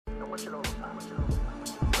So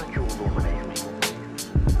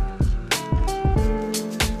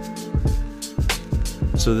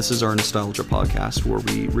this is our nostalgia podcast where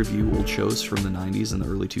we review old shows from the 90s and the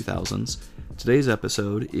early 2000s. Today's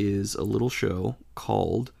episode is a little show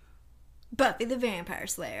called Buffy the Vampire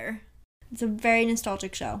Slayer. It's a very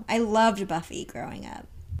nostalgic show. I loved Buffy growing up.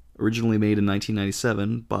 Originally made in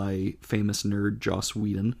 1997 by famous nerd Joss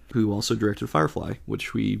Whedon, who also directed Firefly,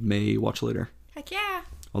 which we may watch later. Heck yeah.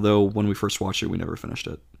 Although when we first watched it, we never finished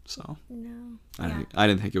it. So No. I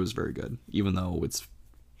didn't think it was very good, even though it's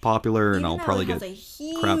popular and I'll probably get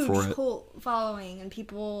crap for it. Cult following and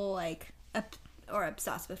people are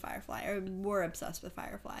obsessed with Firefly or were obsessed with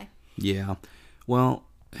Firefly. Yeah. Well,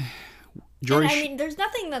 Jory, and, I mean, there's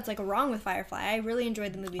nothing that's wrong with Firefly. I really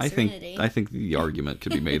enjoyed the movie Serenity. I think the argument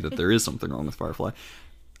could be made that there is something wrong with Firefly.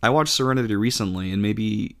 I watched Serenity recently, and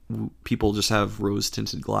maybe people just have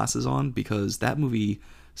rose-tinted glasses on because that movie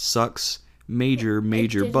sucks major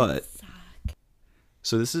butt. Suck.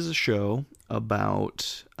 So this is a show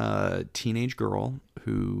about a teenage girl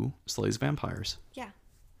who slays vampires. Yeah,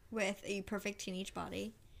 with a perfect teenage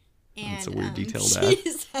body. And that's a weird detail to add.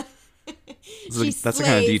 That's the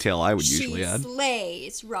kind of detail I would usually add. She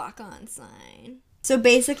slays rock on sign. So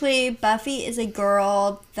basically, Buffy is a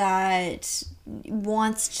girl that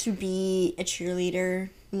wants to be a cheerleader,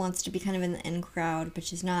 wants to be kind of in the in crowd, but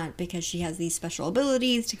she's not because she has these special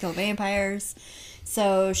abilities to kill vampires.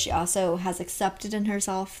 So she also has accepted in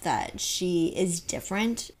herself that she is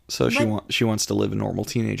different. So she wants to live a normal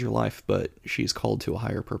teenager life, but she's called to a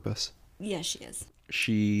higher purpose. Yes, she is.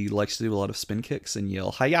 She likes to do a lot of spin kicks and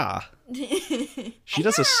yell "Hiya!" She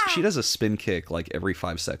does a spin kick like every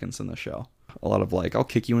 5 seconds in the show. A lot of I'll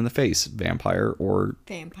kick you in the face, vampire or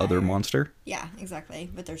other monster. Yeah, exactly.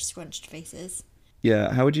 With their squinched faces.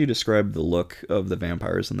 Yeah, how would you describe the look of the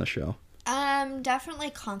vampires in the show?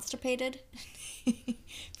 Definitely constipated.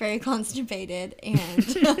 Very constipated and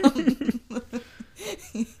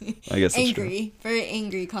I guess that's angry. True. Very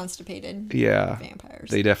angry, constipated vampires.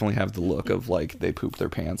 They definitely have the look of they poop their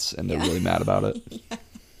pants and they're really mad about it. Yeah.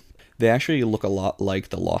 They actually look a lot like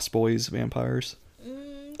the Lost Boys vampires.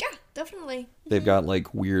 Yeah, definitely. They've got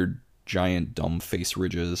weird giant dumb face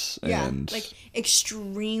ridges and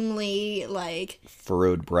extremely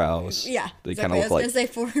furrowed brows. Yeah, they kind of look like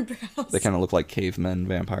furrowed brows. They kind of look like cavemen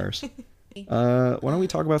vampires. Why don't we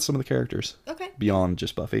talk about some of the characters? Okay. Beyond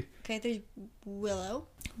just Buffy. Okay, there's Willow.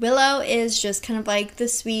 Willow is just kind of the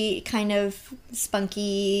sweet, kind of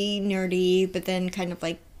spunky, nerdy, but then kind of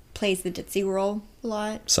plays the ditzy role a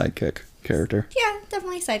lot. Sidekick character. Yeah,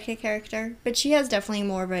 definitely sidekick character. But she has definitely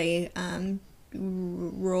more of a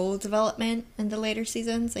role development in the later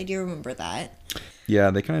seasons. I do remember that.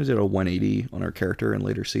 Yeah, they kind of did a 180 on her character in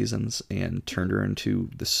later seasons and turned her into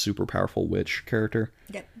the super powerful witch character.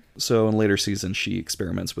 Yep. So in later seasons, she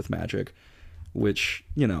experiments with magic, which,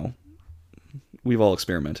 we've all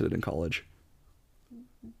experimented in college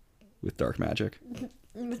with dark magic.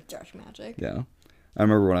 With dark magic. Yeah. I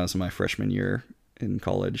remember when I was in my freshman year in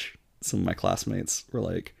college, some of my classmates were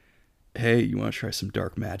like, "Hey, you want to try some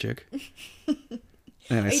dark magic?"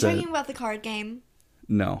 And Are you talking about the card game?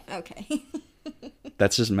 No. Okay.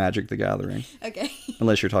 That's just Magic the Gathering. Okay.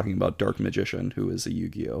 Unless you're talking about Dark Magician, who is a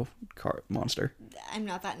Yu-Gi-Oh card monster. I'm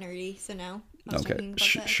not that nerdy, so no. Okay,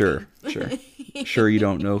 sure. Sure you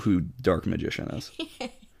don't know who Dark Magician is.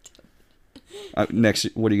 Next,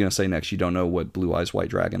 what are you going to say next? You don't know what Blue Eyes White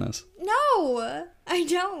Dragon is? No, I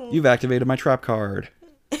don't. You've activated my trap card.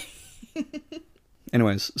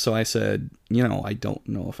 Anyways, so I said, I don't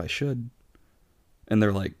know if I should. And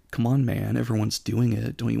they're like, "Come on, man, everyone's doing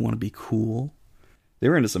it. Don't you want to be cool?" They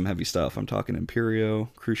were into some heavy stuff. I'm talking Imperio,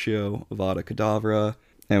 Crucio, Avada Kedavra.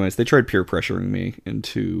 Anyways, they tried peer pressuring me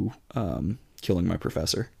into killing my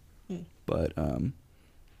professor. But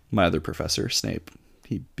my other professor, Snape,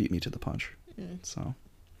 he beat me to the punch. So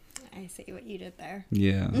I see what you did there.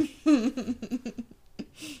 Yeah.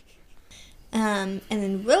 And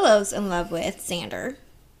then Willow's in love with Xander,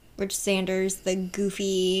 which Xander's the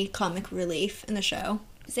goofy comic relief in the show.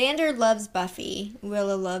 Xander loves Buffy.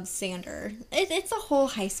 Willow loves Xander. It's a whole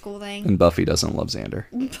high school thing. And Buffy doesn't love Xander.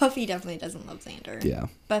 Buffy definitely doesn't love Xander. Yeah.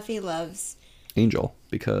 Buffy loves Angel,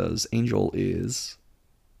 because Angel is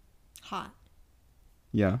hot.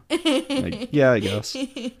 Yeah. I guess.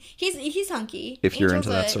 He's hunky. If you're into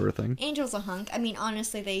that sort of thing. Angel's a hunk. I mean,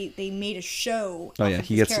 honestly, they made a show. Oh yeah,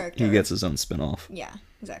 he gets his own spin-off. Yeah,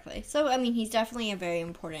 exactly. So I mean, he's definitely a very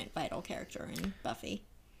important, vital character in Buffy.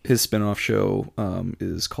 His spin-off show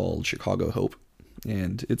is called Chicago Hope,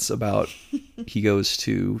 and it's about he goes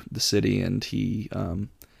to the city and he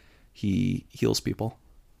heals people.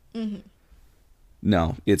 Mm-hmm.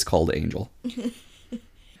 No, it's called Angel.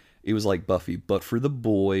 It was like Buffy, but for the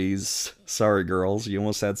boys. Sorry, girls, you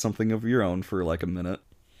almost had something of your own for like a minute.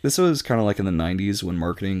 This was kind of like in the 90s when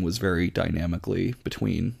marketing was very dynamically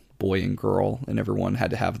between boy and girl, and everyone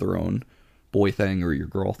had to have their own boy thing or your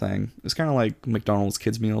girl thing. It's kind of like McDonald's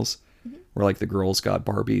kids meals, where like the girls got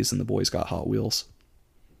Barbies and the boys got Hot Wheels.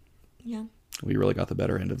 Yeah. We really got the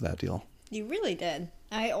better end of that deal. You really did.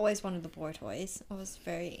 I always wanted the boy toys. I was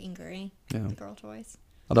very angry Yeah. at the girl toys.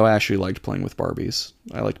 Although I actually liked playing with Barbies.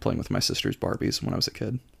 I liked playing with my sister's Barbies when I was a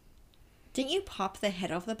kid. Didn't you pop the head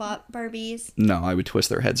off the Barbies? No, I would twist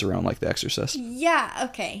their heads around like The Exorcist. Yeah,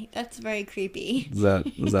 okay. That's very creepy.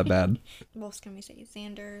 Was that bad? What else can we say?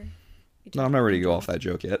 Xander? No, I'm not ready to go off that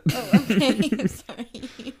joke yet. Oh, okay. I'm sorry.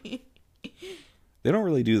 They don't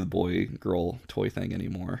really do the boy-girl toy thing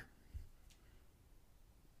anymore.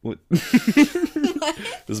 What? What?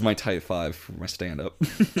 This is my type 5 for my stand-up.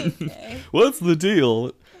 Okay. What's the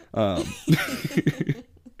deal? They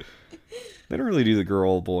don't really do the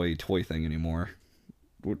girl-boy toy thing anymore.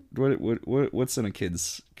 What's in a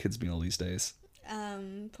kid's meal these days?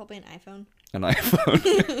 Probably an iPhone. An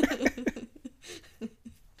iPhone.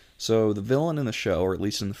 So the villain in the show, or at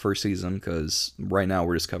least in the first season, because right now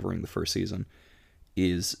we're just covering the first season,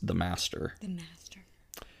 is the Master. The Master.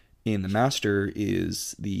 And the Master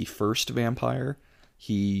is the first vampire.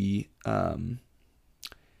 He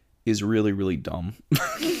is really, really dumb.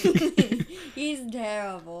 He's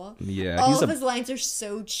terrible. Yeah, All of his lines are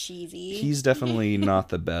so cheesy. He's definitely not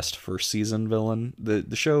the best first season villain.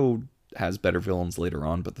 The show has better villains later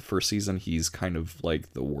on, but the first season he's kind of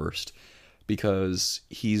like the worst because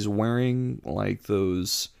he's wearing like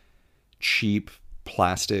those cheap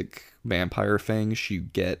plastic vampire things you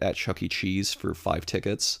get at Chuck E. Cheese for 5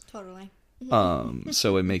 tickets. Totally.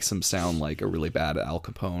 So it makes him sound like a really bad Al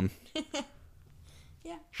Capone.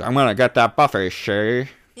 Yeah. So I'm gonna get that Buffy, see?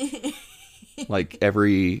 Like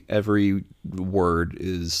every word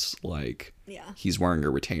is like he's wearing a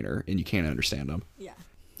retainer and you can't understand him. Yeah.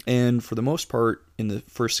 And for the most part in the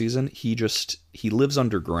first season, he lives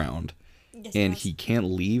underground. Yes, And he can't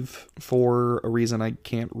leave for a reason I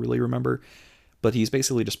can't really remember. But he's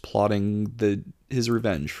basically just plotting his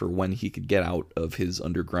revenge for when he could get out of his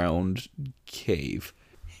underground cave.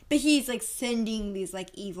 But he's like sending these like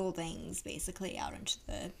evil things basically out into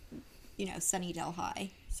the, Sunnydale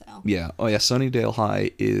High. So Yeah. Oh yeah, Sunnydale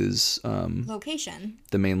High is location.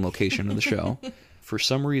 The main location of the show. For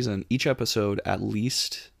some reason, each episode at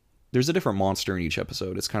least there's a different monster in each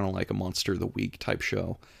episode. It's kind of like a Monster of the Week type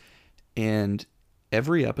show. And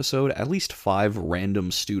every episode, at least 5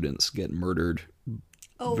 random students get murdered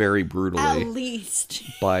very brutally. At least.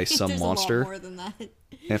 By some monster. A lot more than that.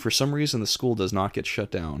 And for some reason, the school does not get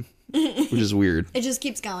shut down, which is weird. It just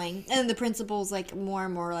keeps going. And the principal's like more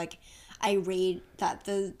and more like irate that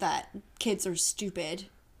that kids are stupid.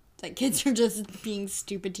 Like kids are just being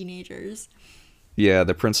stupid teenagers. Yeah,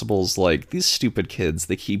 the principal's like, these stupid kids,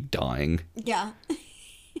 they keep dying. Yeah.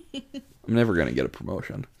 I'm never going to get a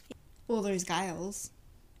promotion. Well, there's Giles.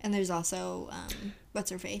 And there's also,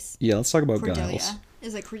 what's her face? Yeah, let's talk about Cordelia. Giles.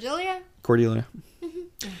 Is it Cordelia? Cordelia.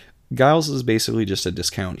 Giles is basically just a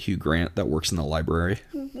discount Hugh Grant that works in the library.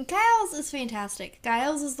 Giles is fantastic.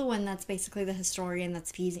 Giles is the one that's basically the historian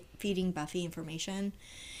that's feeding Buffy information.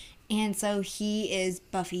 And so he is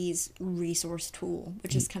Buffy's resource tool,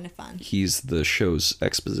 which is kind of fun. He's the show's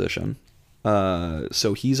exposition.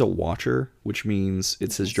 So he's a watcher, which means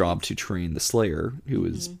it's his job to train the Slayer, who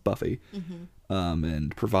is Buffy,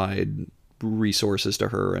 and provide resources to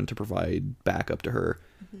her and to provide backup to her.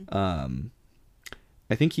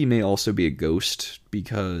 I think he may also be a ghost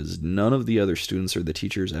because none of the other students or the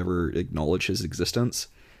teachers ever acknowledge his existence.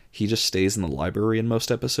 He just stays in the library in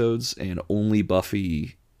most episodes, and only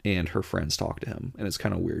Buffy and her friends talk to him, and it's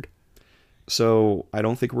kind of weird. So I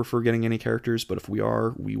don't think we're forgetting any characters, but if we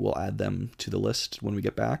are, we will add them to the list when we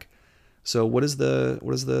get back. So what is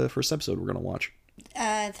the first episode we're gonna watch?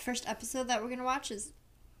 The first episode that we're gonna watch is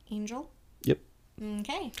Angel. Yep.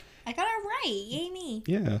 Okay, I got it right. Yay me!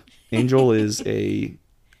 Yeah, Angel is a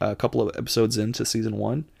couple of episodes into season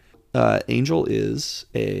 1. Angel is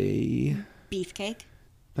a Beefcake.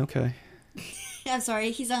 Okay. I'm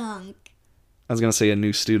sorry, he's a hunk. I was gonna say a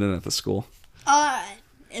new student at the school.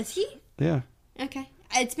 Is he? Yeah. Okay.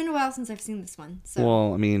 It's been a while since I've seen this one. So.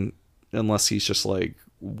 Well, I mean, unless he's just like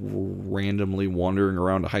randomly wandering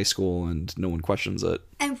around a high school and no one questions it.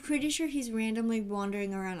 I'm pretty sure he's randomly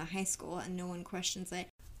wandering around a high school and no one questions it.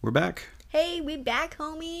 We're back. Hey, we back,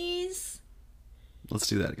 homies. Let's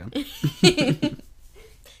do that again.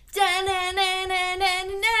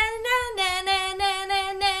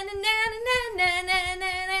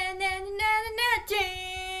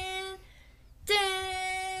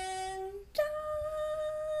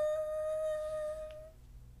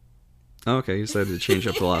 Oh, okay, you decided to change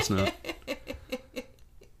up the last note.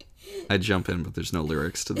 I'd jump in, but there's no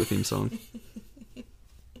lyrics to the theme song.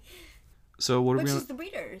 So what are Which we on? is the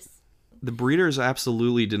Breeders. The Breeders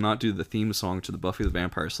absolutely did not do the theme song to the Buffy the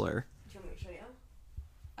Vampire Slayer. Do you want me to show you?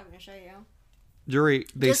 I'm going to show you. Jury,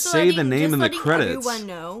 they Just say the letting- name just in the letting credits. everyone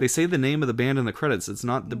know. They say the name of the band in the credits. It's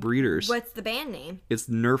not the Breeders. What's the band name? It's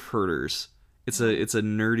Nerf Herders. It's a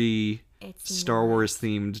nerdy It's Star not. Wars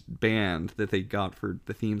themed band that they got for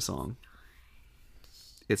the theme song.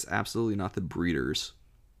 It's absolutely not the Breeders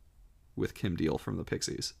with Kim Deal from the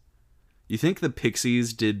Pixies. You think the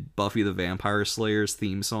Pixies did Buffy the Vampire Slayer's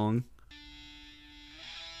theme song?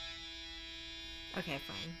 Okay,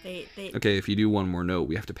 fine. They Okay, if you do one more note,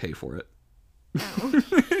 we have to pay for it. no.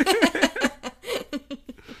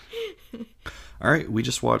 All right, we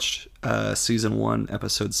just watched season 1,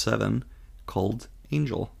 episode 7, called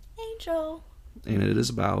Angel, Angel. and it is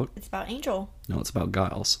about It's about Angel. it's about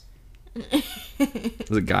Giles. Is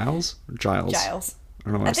it Giles or Giles? Giles. I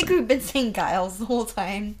don't know. What I I'm think saying. we've been saying Giles the whole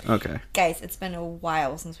time. Okay, Guys, it's been a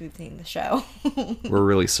while since we've seen the show. we're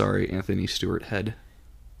really sorry, Anthony Stewart Head.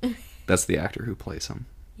 That's the actor who plays him.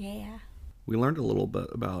 Yeah. We learned a little bit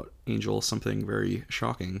about Angel, something very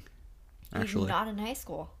shocking, He's actually. not in high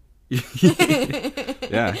school.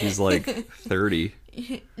 Yeah, he's like 30.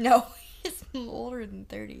 No, he's older than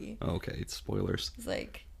 30. Okay, spoilers. He's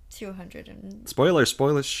like 200 and... Spoilers.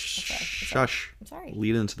 Okay, Shush. I'm sorry.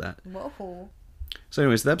 Lead into that. Whoa. So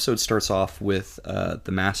anyways, the episode starts off with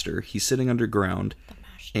the Master. He's sitting underground, The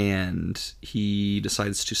mash. and he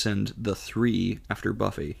decides to send the 3 after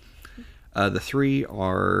Buffy. The 3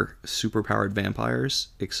 are superpowered vampires,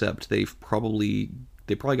 except they probably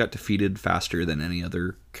got defeated faster than any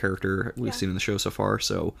other character we've seen in the show so far,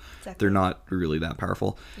 so Exactly. they're not really that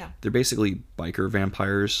powerful. No. They're basically biker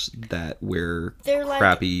vampires that wear They're like-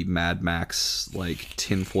 crappy Mad Max like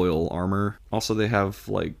tinfoil armor. Also, they have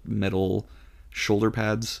like metal shoulder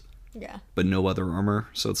pads, Yeah. but no other armor.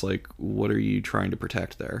 So it's like, what are you trying to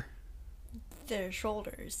protect there? Their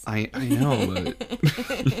shoulders. I know, but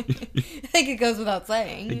I think it goes without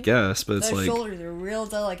saying. I guess, but it's Their like, shoulders are real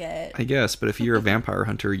delicate. I guess, but if you're a vampire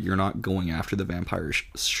hunter, you're not going after the vampire's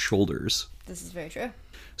shoulders. This is very true.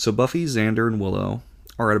 So Buffy, Xander, and Willow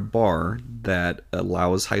are at a bar that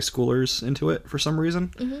allows high schoolers into it for some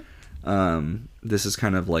reason. This is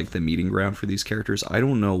kind of like the meeting ground for these characters. I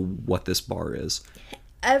don't know what this bar is.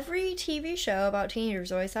 Every TV show about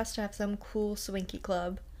teenagers always has to have some cool swanky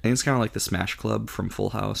club. I think it's kind of like the Smash Club from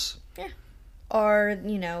Full House. Yeah. Or,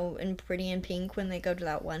 you know, in Pretty in Pink when they go to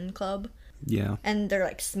that one club Yeah. and they're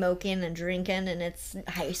like smoking and drinking and it's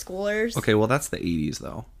high schoolers. Okay, well that's the 80s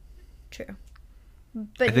though. True.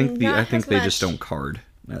 But I think not they as just much- don't card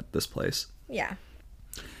at this place. Yeah.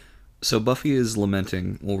 So Buffy is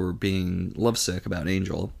lamenting or being lovesick about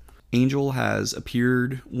Angel. Angel has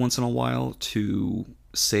appeared once in a while to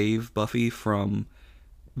save Buffy from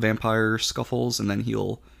vampire scuffles, and then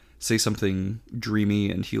he'll say something dreamy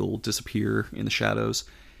and he'll disappear in the shadows.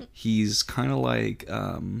 He's kind of like,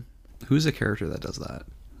 who's a character that does that?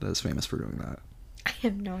 That is famous for doing that. I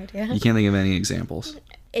have no idea. You can't think of any examples.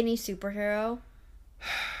 Any superhero?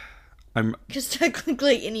 I'm Just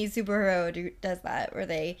technically any superhero does that, where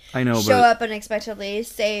they I know, show but up unexpectedly,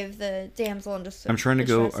 save the damsel in distress. I'm trying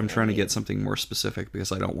to and get something more specific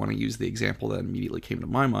because I don't want to use the example that immediately came to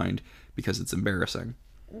my mind because it's embarrassing.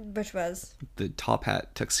 Which was? The top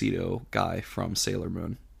hat tuxedo guy from Sailor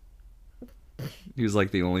Moon. He was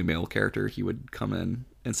like the only male character. He would come in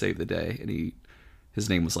and save the day, and his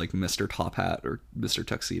name was like Mr. Top Hat or Mr.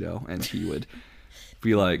 Tuxedo, and he would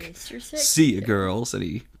be like, Mr. Six. "See you, girls," and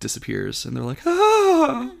he disappears, and they're like,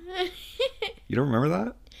 "Ah!" You don't remember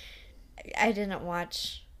that? I didn't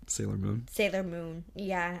watch Sailor Moon. Sailor Moon.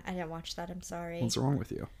 Yeah, I didn't watch that. I'm sorry. What's wrong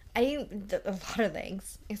with you? A lot of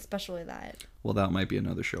things, especially that. Well, that might be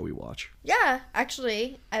another show we watch. Yeah,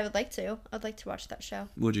 actually, I would like to. I'd like to watch that show.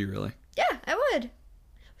 Would you really? Yeah, I would.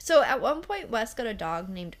 So at one point, Wes got a dog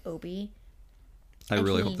named Obi. I And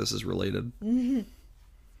really he- hope this is related.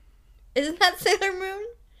 Isn't that Sailor Moon?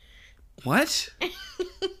 What?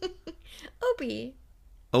 Obi.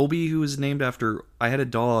 Obi, who is named after... I had a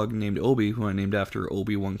dog named Obi, who I named after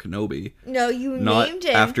Obi-Wan Kenobi. No, you Not named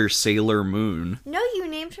him. after Sailor Moon. No, you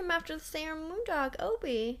named him after the Sailor Moon dog,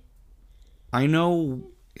 Obi. I know...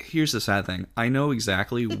 Here's the sad thing. I know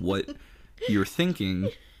exactly what you're thinking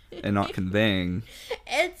and not conveying.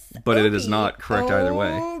 It's But it Obi. is not correct either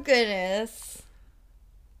way. Oh, goodness.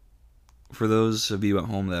 For those of you at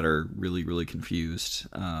home that are really, really confused,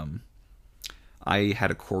 I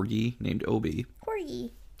had a corgi named Obi.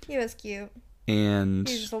 Corgi. He was cute. And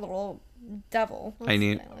He was just a little devil. I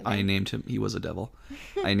named him. He was a devil.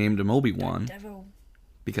 I named him Obi-Wan Devil.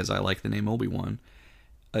 because I like the name Obi-Wan.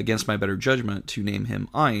 Against my better judgment, to name him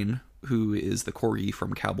Ein, who is the corgi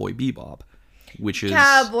from Cowboy Bebop, which is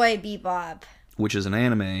Cowboy Bebop. which is an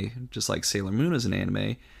anime, just like Sailor Moon is an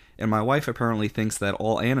anime. And my wife apparently thinks that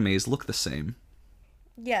all animes look the same.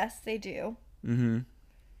 Yes, they do. Mm-hmm.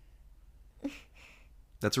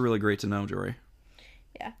 That's really great to know, Jory.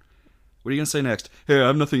 Yeah. What are you going to say next? Hey, I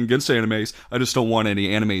have nothing against animes. I just don't want any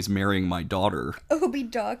animes marrying my daughter.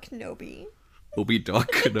 Obi-Doc Kenobi.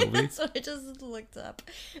 Obi-Doc Kenobi? That's what I just looked up.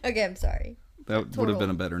 Okay, I'm sorry. That would have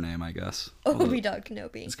been a better name, I guess. Obi-Doc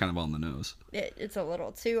Kenobi. It's kind of on the nose. It's a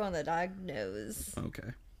little too on the dog nose. Okay.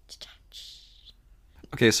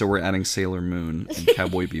 Okay, so we're adding Sailor Moon and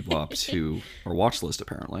Cowboy Bebop to our watch list,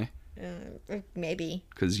 apparently. Maybe.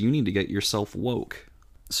 Because you need to get yourself woke.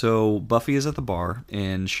 So Buffy is at the bar,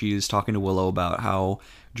 and she's talking to Willow about how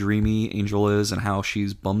dreamy Angel is and how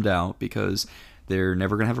she's bummed out because they're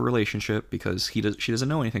never going to have a relationship because she doesn't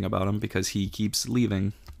know anything about him because he keeps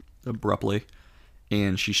leaving abruptly.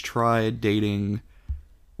 And she's tried dating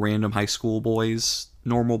random high school boys,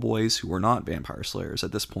 normal boys who are not vampire slayers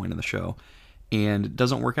at this point in the show. And it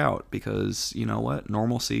doesn't work out because, you know what,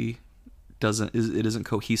 normalcy isn't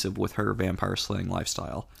cohesive with her vampire slaying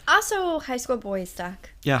lifestyle. Also, high school boys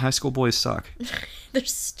suck. Yeah, high school boys suck. They're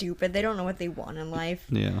stupid. They don't know what they want in life.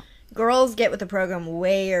 Yeah. Girls get with the program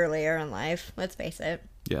way earlier in life. Let's face it.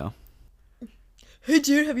 Yeah. Hey,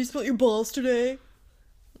 dude, have you spilled your balls today?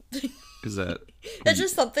 Is that That's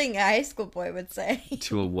just something a high school boy would say.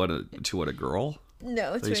 to a girl?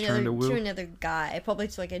 No, He's trying to woo? to another guy, probably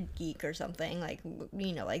to like a geek or something. Like,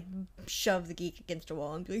 you know, like shove the geek against a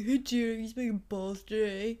wall and be like, "Hey, dude, you spilling your balls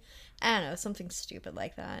today?" I don't know, something stupid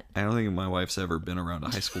like that. I don't think my wife's ever been around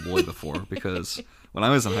a high school boy before because when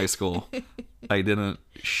I was in high school, I didn't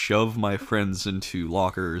shove my friends into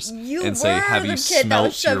lockers and say, "Have you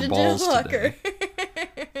smelt your balls today?"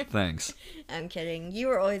 Thanks. I'm kidding. You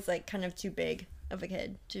were always like kind of too big of a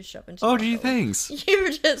kid to shove into. Oh, gee, thanks. You were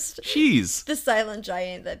just Jeez. the silent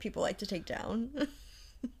giant that people like to take down.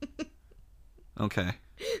 Okay.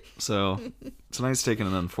 So tonight's taken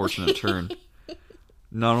an unfortunate turn.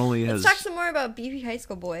 Not only has Let's talk some more about beefy high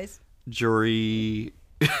school boys. Jory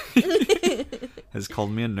has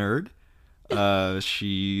called me a nerd.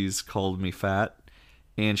 She's called me fat.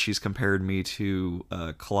 And she's compared me to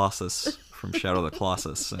Colossus from Shadow of the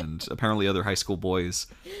Colossus. And apparently other high school boys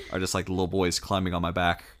are just like little boys climbing on my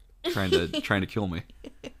back, trying to kill me.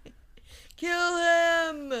 Kill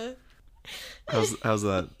him! How's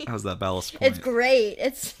that ballast point? It's great.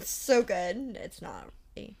 It's so good. It's not.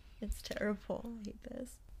 It's terrible. I hate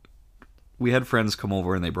this. We had friends come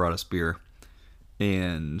over and they brought us beer.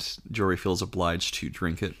 And Jory feels obliged to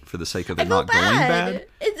drink it for the sake of it not going bad.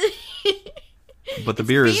 But the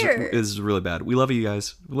beer is really bad. We love you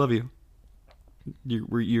guys. We love you.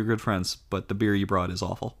 You're good friends, but the beer you brought is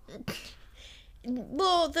awful.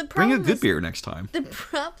 Well, the problem Bring a good beer next time. The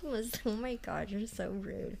problem is, oh my god, you're so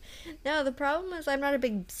rude. No, the problem is I'm not a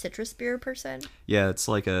big citrus beer person. Yeah, it's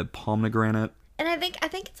like a pomegranate. And I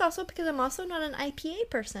think it's also because I'm also not an IPA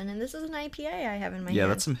person, and this is an IPA I have in my hand. Yeah,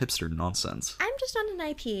 that's some hipster nonsense. I'm just not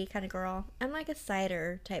an IPA kind of girl. I'm like a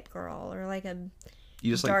cider type girl, or like a.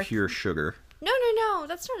 You just like pure sugar. No,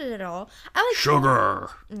 that's not it at all. I like sugar.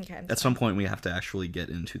 Okay. At some point, we have to actually get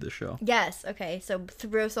into the show. Yes. Okay. So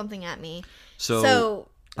throw something at me. So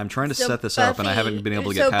I'm trying to set this up, and I haven't been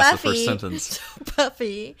able to get past the first sentence. So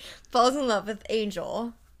Buffy falls in love with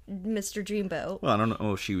Angel, Mr. Dreamboat. Well, I don't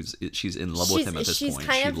know if she's in love with him at this point.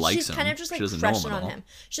 She likes him. She's kind of just like she crushing on him.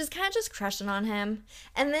 She's kind of just crushing on him.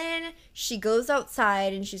 And then she goes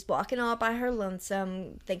outside and she's walking all by her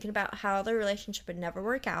lonesome, thinking about how their relationship would never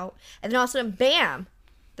work out. And then all of a sudden, bam,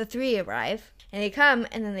 the three arrive. And they come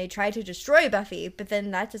and then they try to destroy Buffy. But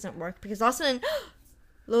then that doesn't work because all of a sudden,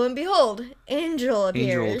 lo and behold, Angel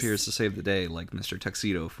appears. Angel appears to save the day like Mr.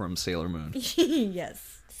 Tuxedo from Sailor Moon.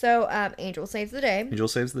 Yes. So, Angel saves the day. Angel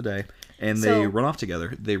saves the day. And they run off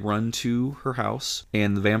together. They run to her house.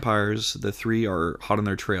 And the vampires, the three, are hot on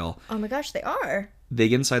their trail. Oh my gosh, they are. They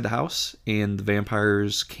get inside the house. And the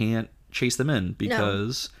vampires can't chase them in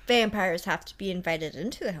because... No, vampires have to be invited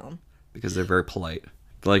into the home. Because they're very polite.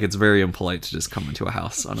 Like, it's very impolite to just come into a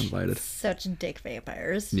house uninvited. Such dick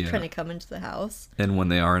vampires trying to come into the house. And when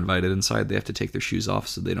they are invited inside, they have to take their shoes off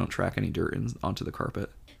so they don't track any dirt onto the carpet.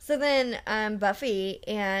 So then Buffy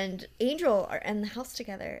and Angel are in the house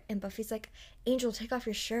together. And Buffy's like, Angel, take off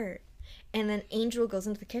your shirt. And then Angel goes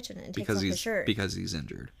into the kitchen and takes off his shirt. Because he's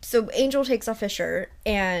injured. So Angel takes off his shirt.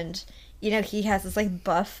 And, you know, he has this, like,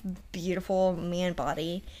 buff, beautiful man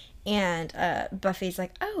body. And Buffy's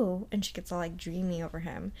like, oh, and she gets all like dreamy over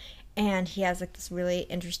him. And he has like this really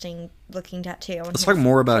interesting looking tattoo on Let's his talk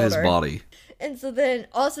more about his shoulder. body. And so then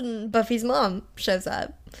all of a sudden Buffy's mom shows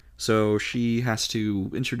up. So she has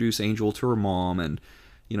to introduce Angel to her mom, and,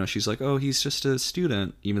 you know, she's like, oh, he's just a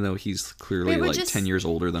student, even though he's clearly like 10 years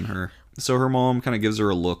older than her. So her mom kind of gives her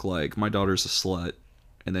a look like, my daughter's a slut,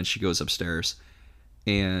 and then she goes upstairs.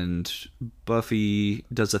 And Buffy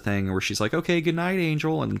does a thing where she's like, okay, good night,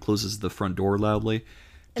 Angel, and closes the front door loudly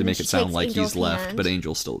to make it sound like he's left, but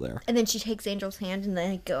Angel's still there. And then she takes Angel's hand and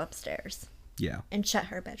they go upstairs. Yeah. And shut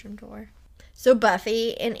her bedroom door. So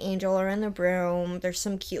Buffy and Angel are in the room. There's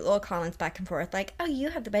some cute little comments back and forth like, oh, you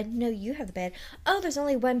have the bed. No, you have the bed. Oh, there's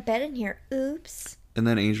only one bed in here. Oops. And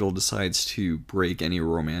then Angel decides to break any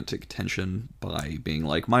romantic tension by being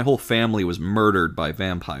like, my whole family was murdered by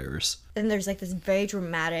vampires. And there's like this very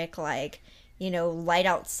dramatic, like, you know, light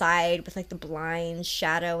outside with like the blinds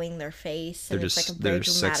shadowing their face. And it's like a very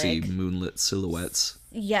dramatic, sexy moonlit silhouettes.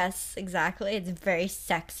 Yes, exactly. It's very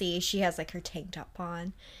sexy. She has like her tank top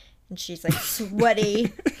on. And she's like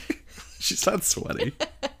sweaty. She's not sweaty.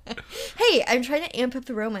 Hey, I'm trying to amp up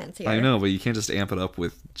the romance here. I know, but you can't just amp it up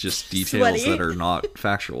with just details that are not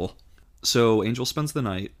factual. So Angel spends the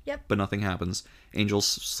night, but nothing happens. Angel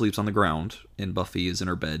sleeps on the ground, and Buffy is in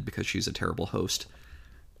her bed because she's a terrible host.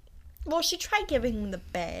 Well, she tried giving him the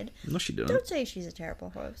bed. No, she didn't. Don't say she's a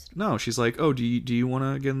terrible host. No, she's like, oh, do you want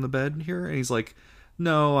to get in the bed here? And he's like,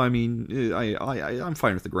 no, I mean, I'm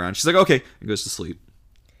fine with the ground. She's like, okay, and goes to sleep.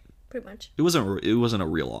 Pretty much. It wasn't a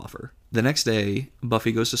real offer. The next day,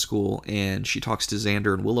 Buffy goes to school and she talks to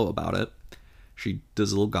Xander and Willow about it. She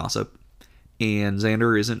does a little gossip, and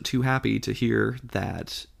Xander isn't too happy to hear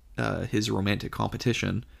that his romantic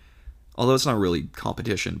competition, although it's not really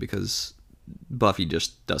competition because Buffy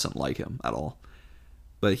just doesn't like him at all,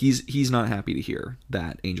 but he's not happy to hear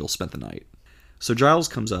that Angel spent the night. So Giles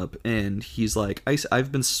comes up and he's like, I've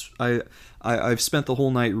spent the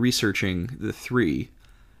whole night researching the three.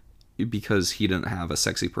 Because he didn't have a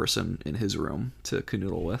sexy person in his room to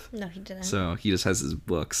canoodle with. No, he didn't. So he just has his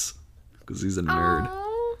books because he's a nerd.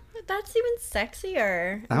 Oh, that's even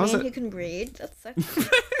sexier. A man who can read. That's sexy.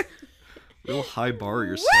 Real high bar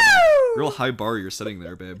you're setting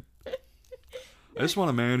there, babe. I just want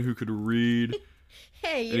a man who could read.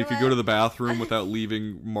 Hey, and he could go to the bathroom without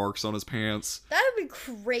leaving marks on his pants. That would be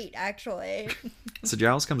great, actually. So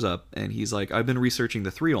Giles comes up and he's like, I've been researching the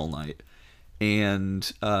three all night. And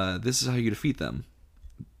this is how you defeat them.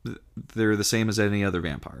 They're the same as any other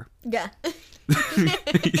vampire. Yeah.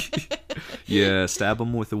 Yeah, stab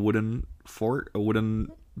them with a wooden fort, a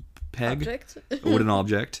wooden peg, a wooden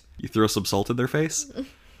object. You throw some salt in their face,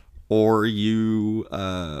 or you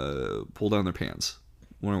pull down their pants.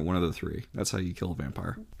 One of the three. That's how you kill a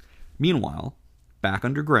vampire. Meanwhile, back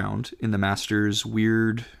underground in the Master's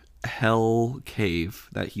weird hell cave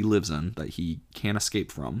that he lives in, that he can't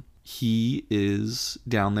escape from, he is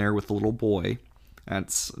down there with the little boy.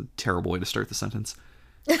 That's a terrible way to start the sentence.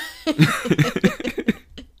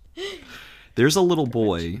 There's a little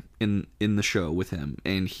boy in the show with him,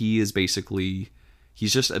 and he's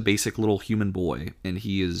just a basic little human boy, and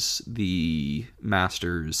he is the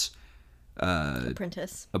Master's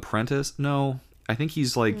apprentice. No, I think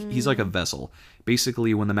he's like a vessel.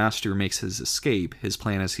 Basically, when the Master makes his escape, his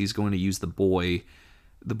plan is he's going to use the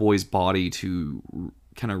boy's body to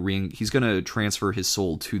kind of he's going to transfer his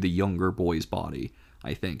soul to the younger boy's body,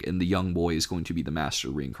 I think, and the young boy is going to be the Master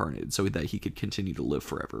reincarnated so that he could continue to live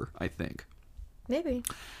forever, I think. Maybe.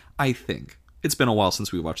 I think. It's been a while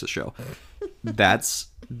since we watched the show.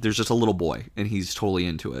 There's just a little boy, and he's totally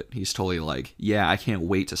into it. He's totally like, yeah, I can't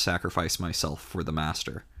wait to sacrifice myself for the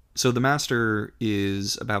Master. So the Master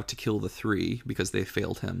is about to kill the three because they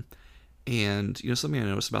failed him. And, you know, something I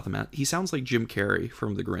noticed about the Master, he sounds like Jim Carrey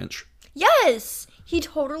from The Grinch. Yes! He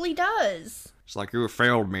totally does. It's like, you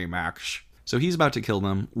failed me, Max. So he's about to kill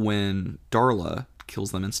them when Darla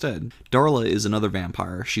kills them instead. Darla is another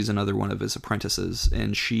vampire. She's another one of his apprentices,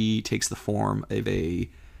 and she takes the form of a...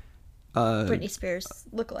 Britney Spears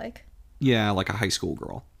lookalike. Yeah, like a high school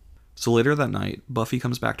girl. So later that night, Buffy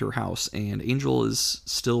comes back to her house, and Angel is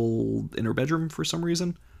still in her bedroom for some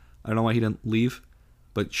reason. I don't know why he didn't leave,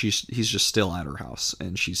 but he's just still at her house,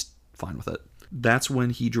 and she's fine with it. That's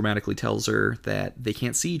when he dramatically tells her that they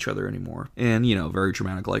can't see each other anymore. And, you know, very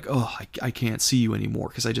dramatic, like, oh, I can't see you anymore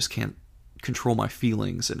because I just can't control my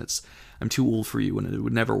feelings, and I'm too old for you, and it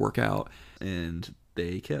would never work out. And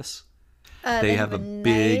they kiss. They have a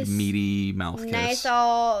big, meaty mouth kiss.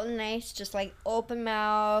 Nice, just like open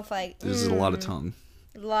mouth, like. There's a lot of tongue.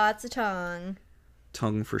 Lots of tongue.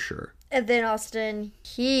 Tongue for sure. And then Austin,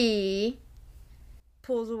 he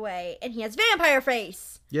pulls away, and he has vampire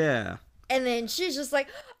face. Yeah. And then she's just like,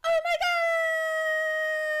 oh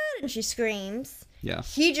my god! And she screams. Yeah.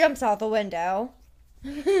 He jumps out the window.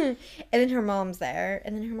 And then her mom's there.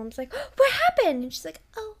 And then her mom's like, what happened? And she's like,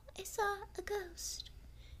 oh, I saw a ghost.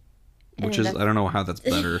 Which is, I don't know how that's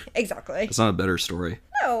better. Exactly. It's not a better story.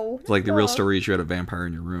 No. It's like the real story is you had a vampire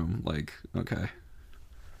in your room. Like, okay.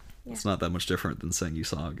 Yeah. It's not that much different than saying you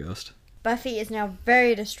saw a ghost. Buffy is now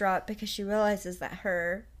very distraught because she realizes that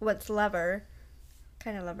her her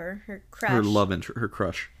crush. Her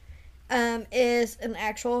crush. Is an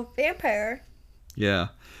actual vampire. Yeah.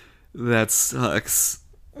 That sucks.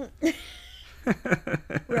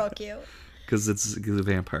 Real cute. Because it's a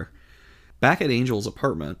vampire. Back at Angel's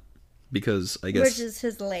apartment, because I guess... Which is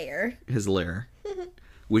his lair. His lair.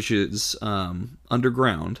 Which is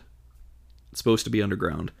underground. It's supposed to be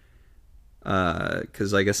underground.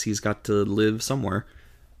 Because I guess he's got to live somewhere.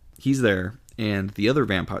 He's there, and the other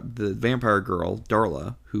vampire girl,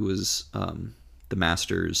 Darla, who is one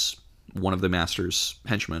of the master's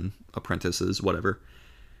henchmen, apprentices, whatever,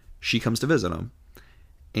 she comes to visit him,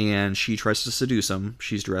 and she tries to seduce him.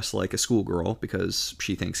 She's dressed like a schoolgirl because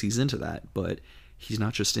she thinks he's into that, but he's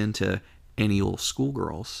not just into any old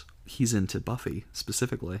schoolgirls. He's into Buffy,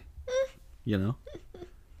 specifically. You know?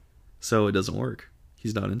 So it doesn't work.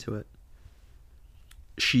 He's not into it.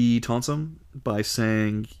 She taunts him by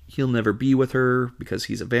saying he'll never be with her because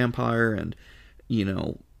he's a vampire, and, you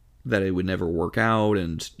know, that it would never work out,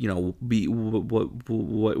 and, you know,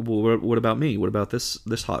 what about me? What about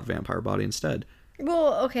this hot vampire body instead?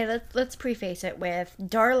 Well, okay, let's preface it with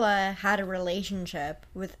Darla had a relationship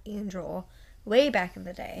with Angel way back in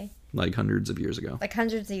the day. Like hundreds of years ago.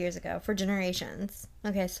 For generations.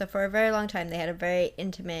 Okay, so for a very long time they had a very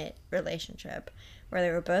intimate relationship where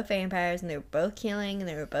they were both vampires and they were both killing and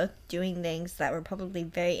they were both doing things that were probably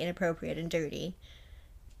very inappropriate and dirty.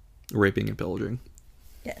 Raping and pillaging.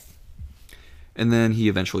 Yes. And then he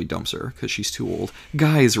eventually dumps her because she's too old.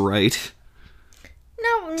 Guys, right?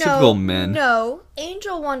 No. Typical men. No.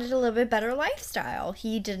 Angel wanted to live a better lifestyle.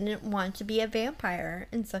 He didn't want to be a vampire.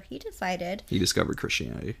 And so he decided... He discovered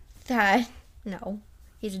Christianity. No.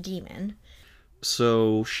 He's a demon.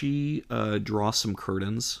 So she draws some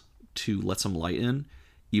curtains to let some light in,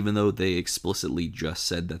 even though they explicitly just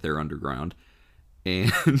said that they're underground.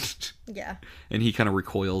 And yeah. And he kind of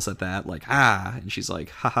recoils at that, like, and she's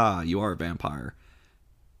like, haha, you are a vampire.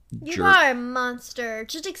 You are a monster.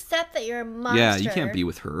 Just accept that you're a monster. Yeah, you can't be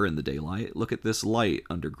with her in the daylight. Look at this light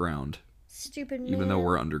underground. Stupid man. Even though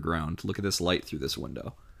we're underground, look at this light through this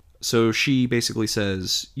window. So she basically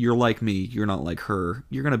says, you're like me, you're not like her.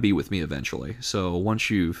 You're going to be with me eventually. So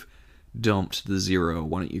once you've dumped the Zero,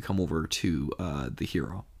 why don't you come over to the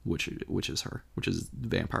hero, which is her, which is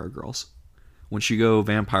Vampire Girls. Once you go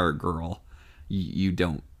Vampire Girl, you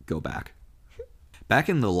don't go back. Back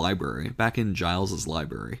in the library, back in Giles's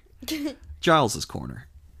library, Giles's corner,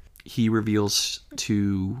 he reveals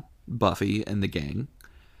to Buffy and the gang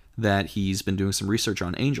that he's been doing some research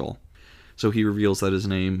on Angel. So he reveals that his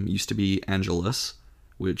name used to be Angelus,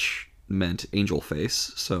 which meant angel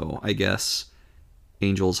face. So I guess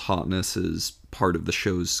Angel's hotness is part of the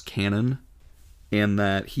show's canon, and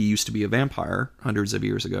that he used to be a vampire hundreds of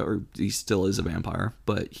years ago, or he still is a vampire,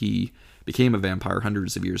 but he became a vampire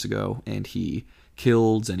hundreds of years ago, and he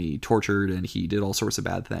killed and he tortured and he did all sorts of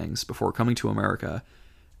bad things before coming to America.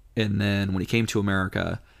 And then when he came to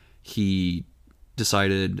America, he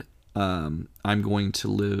decided, I'm going to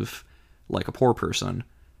live like a poor person,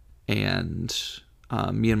 and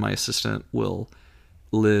me and my assistant will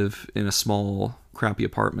live in a small, crappy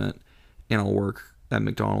apartment, and I'll work at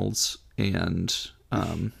McDonald's, and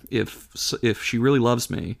if she really loves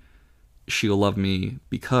me, she'll love me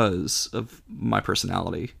because of my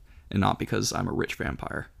personality, and not because I'm a rich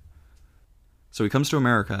vampire. So he comes to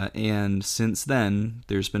America, and since then,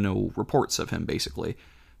 there's been no reports of him, basically.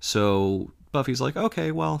 So Buffy's like,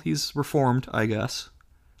 okay, well, he's reformed, I guess.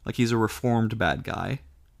 Like, he's a reformed bad guy.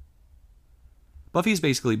 Buffy's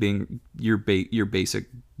basically being your basic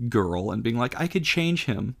girl and being like, I could change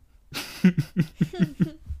him. I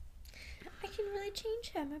can really change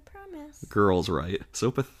him, I promise. Girl's right. So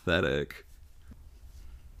pathetic.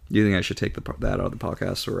 Do you think I should take that out of the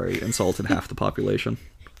podcast where I insulted half the population?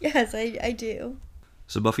 Yes, I do.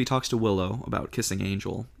 So Buffy talks to Willow about kissing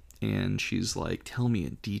Angel, and she's like, tell me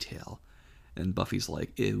in detail. And Buffy's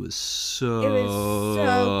like, it was so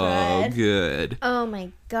good. Oh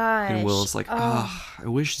my gosh. And Willow's like, I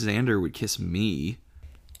wish Xander would kiss me.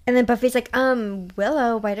 And then Buffy's like,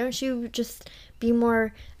 Willow, why don't you just be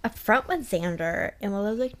more upfront with Xander? And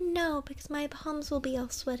Willow's like, no, because my palms will be all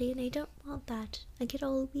sweaty and I don't want that. I get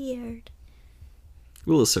all weird.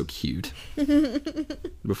 Willow's so cute.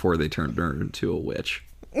 Before they turned her into a witch.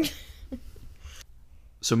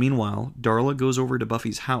 So meanwhile, Darla goes over to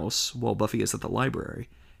Buffy's house while Buffy is at the library,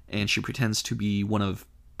 and she pretends to be one of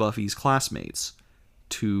Buffy's classmates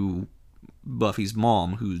to Buffy's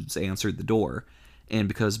mom, who's answered the door. And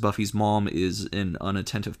because Buffy's mom is an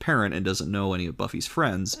unattentive parent and doesn't know any of Buffy's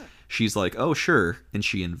friends, she's like, oh, sure. And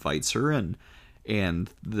she invites her in. And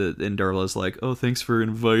Darla's like, oh, thanks for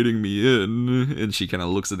inviting me in. And she kind of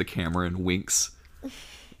looks at the camera and winks.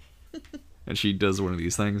 And she does one of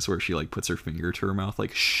these things where she, like, puts her finger to her mouth,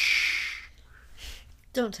 like, shh.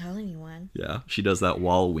 Don't tell anyone. Yeah, she does that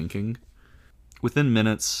while winking. Within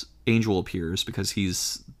minutes, Angel appears because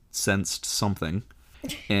he's sensed something.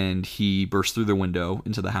 And he bursts through the window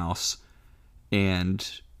into the house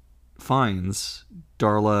and finds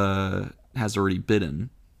Darla has already bitten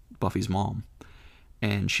Buffy's mom.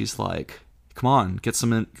 And she's like, come on, get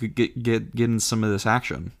in some of this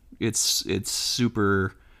action. It's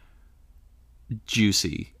super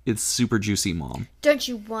juicy. It's super juicy, Mom. Don't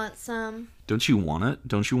you want some? Don't you want it?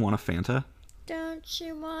 Don't you want a Fanta? Don't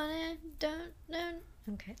you want it? Don't.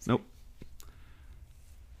 Okay. Sorry. Nope.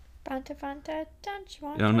 Fanta, don't you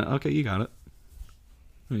want No, it? okay, you got it.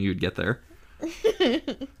 You'd get there.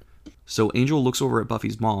 So Angel looks over at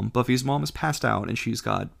Buffy's mom. Buffy's mom is passed out and she's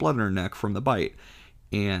got blood in her neck from the bite.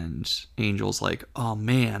 And Angel's like, oh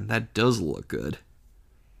man, that does look good.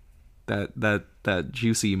 That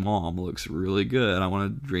juicy mom looks really good. I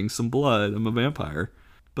want to drink some blood. I'm a vampire.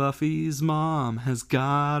 Buffy's mom has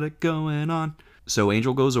got it going on. So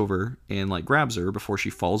Angel goes over and like grabs her before she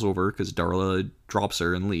falls over because Darla drops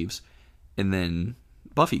her and leaves. And then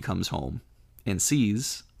Buffy comes home and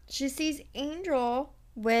sees... She sees Angel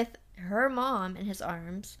with her mom in his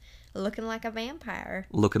arms, looking like a vampire.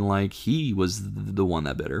 Looking like he was the one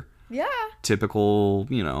that bit her. Yeah. Typical,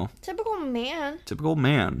 Typical man. Typical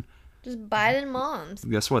man. Just biting moms.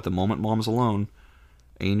 Guess what? The moment Mom's alone,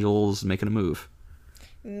 Angel's making a move.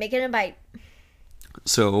 Making a bite.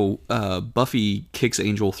 So Buffy kicks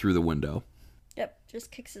Angel through the window. Yep, just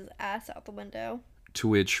kicks his ass out the window. To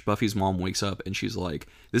which Buffy's mom wakes up and she's like,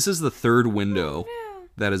 this is the third window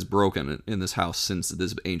that is broken in this house since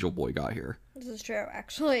this Angel boy got here. This is true,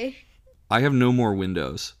 actually. I have no more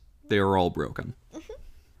windows. They are all broken. Mm-hmm.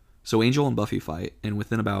 So Angel and Buffy fight, and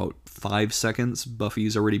within about 5 seconds,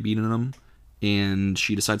 Buffy's already beaten him, and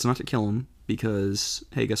she decides not to kill him because,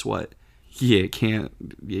 hey, guess what? You can't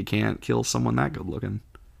kill someone that good looking.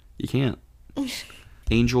 You can't.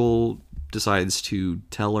 Angel decides to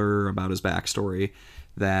tell her about his backstory,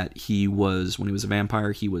 that when he was a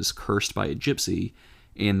vampire, he was cursed by a gypsy,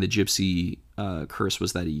 and the gypsy curse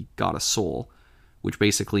was that he got a soul, which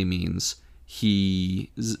basically means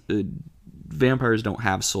vampires don't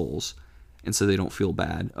have souls, and so they don't feel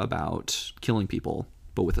bad about killing people.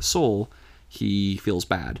 But with a soul, he feels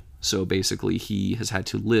bad. So basically, he has had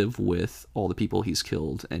to live with all the people he's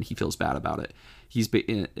killed, and he feels bad about it.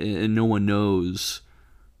 And no one knows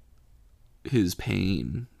his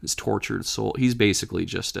pain, his tortured soul. He's basically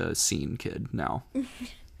just a scene kid now.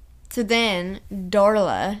 So then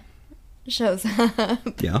Darla shows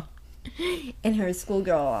up. Yeah. In her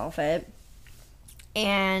schoolgirl outfit.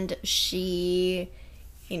 And she,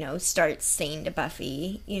 starts saying to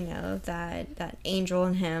Buffy, that Angel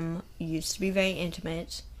and him used to be very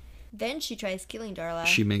intimate. Then she tries killing Darla.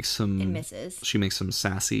 She makes some... And misses. She makes some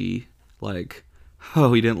sassy, like,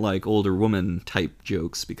 oh, he didn't like older woman type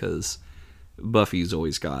jokes because Buffy's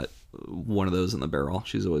always got one of those in the barrel.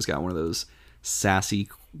 She's always got one of those sassy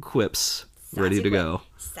quips ready to go.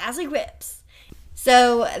 Sassy quips.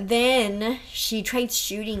 So then she tries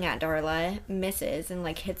shooting at Darla, misses, and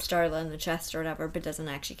hits Darla in the chest or whatever, but doesn't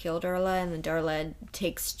actually kill Darla. And then Darla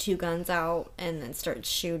takes 2 guns out and then starts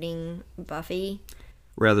shooting Buffy.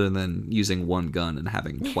 Rather than using one gun and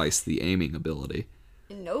having twice the aiming ability.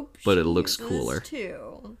 Nope. But it looks cooler.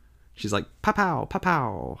 Too. She's like, pow, pow,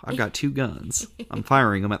 pow. I've got 2 guns. I'm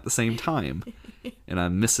firing them at the same time. And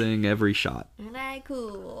I'm missing every shot. Isn't that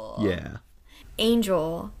cool? Yeah.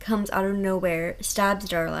 Angel comes out of nowhere, stabs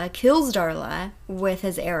Darla, kills Darla with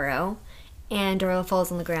his arrow, and Darla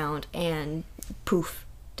falls on the ground and poof,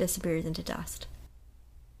 disappears into dust.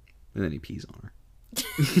 And then he pees on her.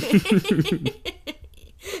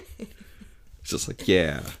 It's just like,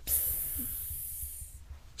 yeah.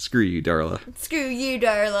 Screw you, Darla. Screw you,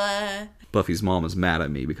 Darla. Buffy's mom is mad at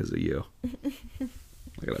me because of you.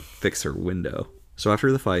 I gotta fix her window. So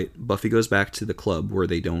after the fight, Buffy goes back to the club where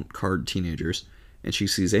they don't card teenagers, and she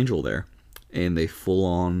sees Angel there. And they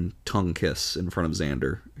full-on tongue kiss in front of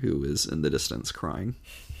Xander, who is in the distance crying.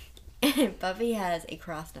 Buffy has a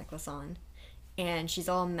cross necklace on, and she's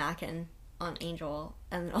all macking on Angel,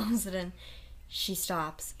 and then all of a sudden she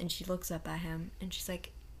stops and she looks up at him and she's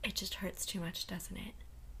like, "It just hurts too much, doesn't it?"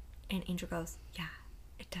 And Angel goes, "Yeah,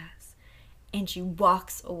 it does." And she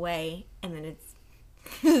walks away, and then it's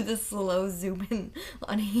the slow zoom in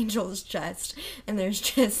on Angel's chest, and there's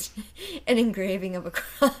just an engraving of a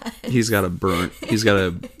cross. He's got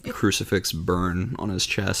a crucifix burn on his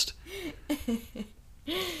chest,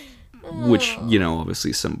 which, you know,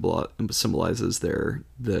 obviously symbolizes the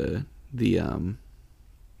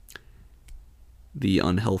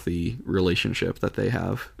unhealthy relationship that they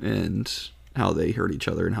have, and how they hurt each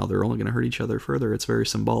other, and how they're only going to hurt each other further. It's very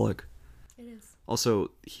symbolic. It is.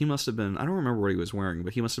 Also, he must have been, I don't remember what he was wearing,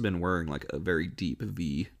 but he must have been wearing like a very deep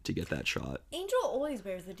V to get that shot. Angel always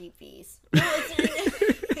wears the deep V's. No,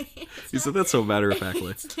 it's You said that so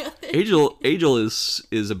matter-of-factly. Angel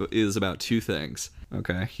is about two things.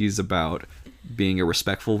 Okay, he's about being a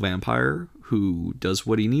respectful vampire who does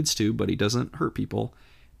what he needs to, but he doesn't hurt people,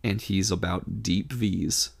 and he's about deep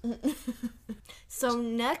V's. So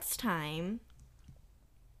next time,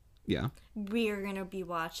 Yeah. we're gonna be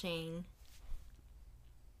watching.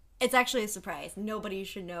 It's actually a surprise. Nobody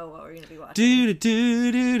should know what we're gonna be watching. Do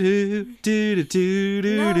do do do do do do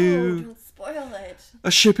do No, do. don't spoil it.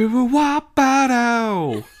 A ship of a wop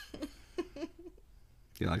out.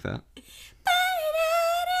 You like that?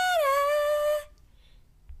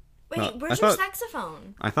 Wait, No, where's I your thought-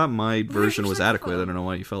 saxophone? I thought my version was adequate. I saxophone? don't know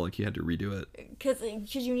why you felt like you had to redo it. Because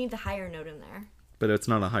you need the higher note in there. But it's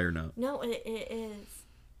not a higher note. No, it is.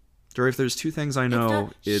 Jory, if there's two things I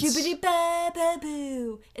know, it's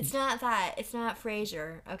Shoobity-ba-ba-boo. It's not that. It's not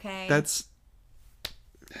Frasier, okay? that's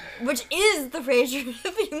Which is the Frasier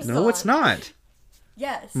theme song. no, it's not.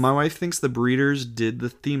 Yes. My wife thinks the Breeders did the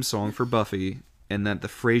theme song for Buffy, and that the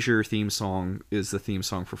Frasier theme song is the theme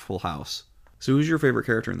song for Full House. So who's your favorite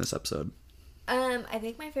character in this episode? I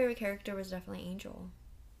think my favorite character was definitely Angel.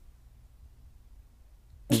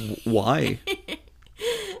 Why?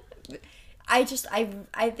 I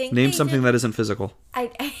think Name they something did, that isn't physical. I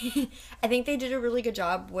think they did a really good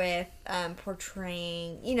job with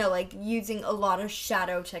portraying, you know, like using a lot of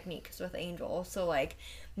shadow techniques with Angel. So like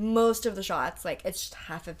most of the shots, like it's just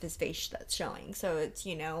half of his face that's showing. So it's,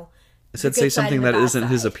 you know, I said the say good side something and the that bad isn't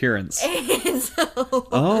his side. appearance. And so,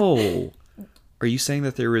 Oh. Are you saying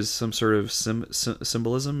that there is some sort of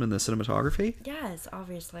symbolism in the cinematography? yes,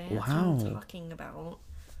 obviously. That's what Wow. I'm talking about.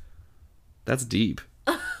 That's deep.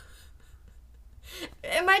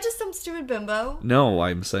 Am I just some stupid bimbo? No,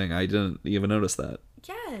 I'm saying I didn't even notice that.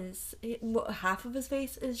 Yes. Half of his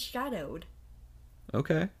face is shadowed.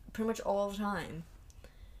 Okay. Pretty much all the time.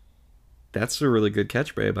 That's a really good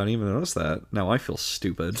catch, babe. I didn't even notice that. Now I feel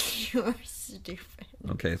stupid. You're stupid.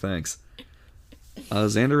 Okay, thanks.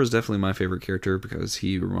 Xander is definitely my favorite character because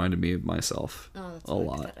he reminded me of myself Oh, that's a really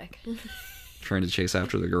lot. pathetic. Trying to chase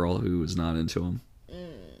after the girl who was not into him.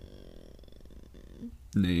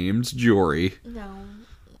 Named Jory. No.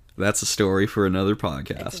 That's a story for another It's a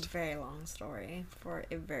podcast. very long story for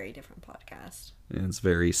a very different podcast. And it's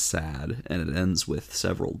very sad, and it ends with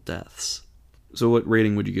several deaths. So what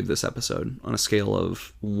rating would you give this episode on a scale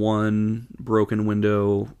of 1 broken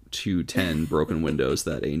window to 10 broken windows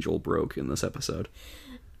that Angel broke in this episode?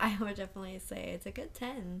 I would definitely say it's a good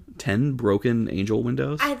 10. 10 broken Angel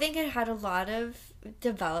windows? I think it had a lot of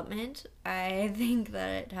development. I think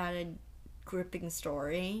that it had a gripping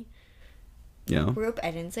story. Yeah.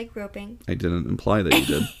 I didn't say groping. I didn't imply that you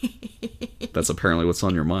did. That's apparently what's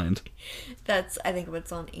on your mind. That's, I think,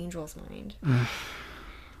 what's on Angel's mind.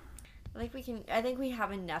 I think we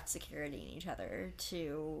have enough security in each other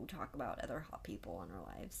to talk about other hot people in our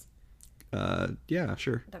lives Yeah,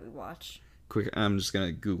 sure. that we watch. Quick, I'm just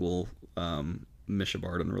gonna Google Misha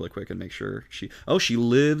Barton really quick and make sure she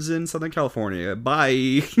lives in Southern California.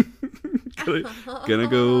 Bye. gonna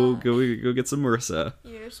go get some Marissa.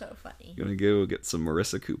 You're so funny. Gonna go get some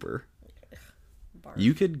Marissa Cooper. Barf.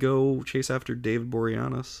 You could go chase after David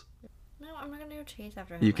Boreanaz. No, I'm not gonna go chase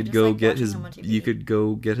after him. You I could just go like get watching his. him on TV. You could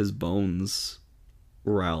go get his bones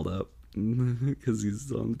riled up because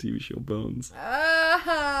he's on the TV show Bones.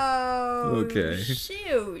 Oh. Okay.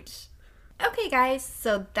 Shoot. Okay, guys.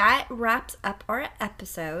 So that wraps up our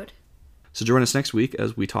episode. So join us next week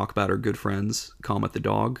as we talk about our good friends Comet the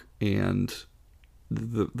dog and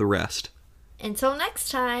the rest. Until next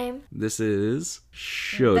time. This is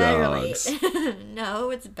Show Better Dogs. late. No,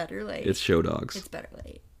 it's better late. It's Show Dogs. It's better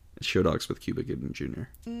late. It's Show Dogs with Cuba Gooding Jr.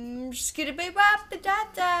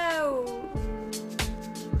 Skitty-bee-bop-a-da-do.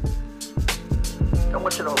 I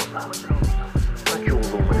want you to know.